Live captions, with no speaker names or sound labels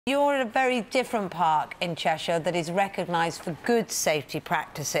You're at a very different park in Cheshire that is recognised for good safety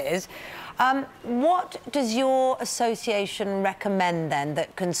practices. What does your association recommend then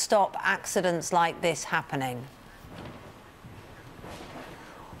that can stop accidents like this happening?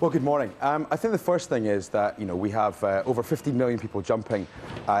 Well, good morning. I think the first thing is that we have over 15 million people jumping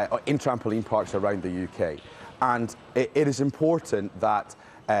in trampoline parks around the UK, and it is important that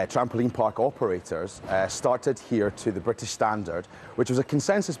trampoline park operators start to adhere to the British standard, which was a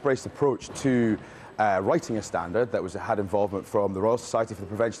consensus-based approach to writing a standard that had involvement from the Royal Society for the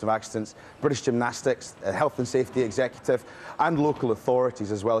Prevention of Accidents, British Gymnastics, Health and Safety Executive and local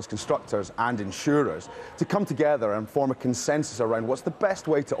authorities, as well as constructors and insurers, to come together and form a consensus around what's the best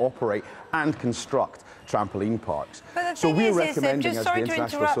way to operate and construct trampoline parks. So we're recommending, as the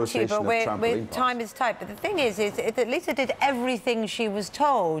International Association of Trampoline Parks. Time is tight, but the thing is that Lisa did everything she was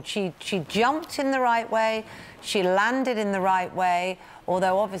told. She jumped in the right way, she landed in the right way,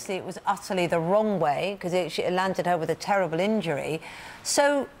 although obviously it was utterly the wrong way because it landed her with a terrible injury.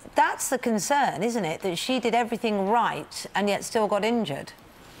 So that's the concern, isn't it? That she did everything right and yet still got injured.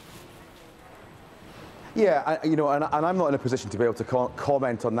 Yeah, and I'm not in a position to be able to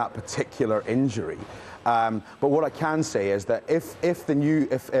comment on that particular injury. But what I can say is that if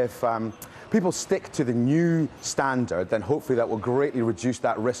people stick to the new standard, then hopefully that will greatly reduce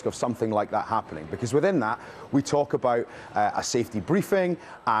that risk of something like that happening. Because within that, we talk about a safety briefing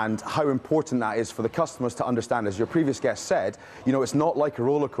and how important that is for the customers to understand. As your previous guest said, it's not like a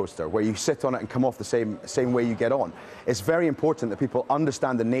roller coaster where you sit on it and come off the same way you get on. It's very important that people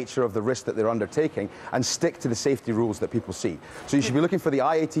understand the nature of the risk that they're undertaking and stick to the safety rules that people see. So you should be looking for the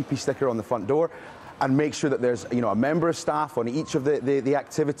IATP sticker on the front door, and make sure that there's a member of staff on each of the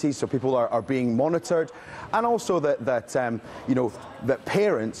activities, so people are being monitored, and also that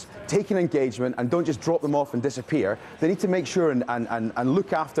parents take an engagement and don't just drop them off and disappear. They need to make sure and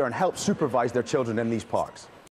look after and help supervise their children in these parks.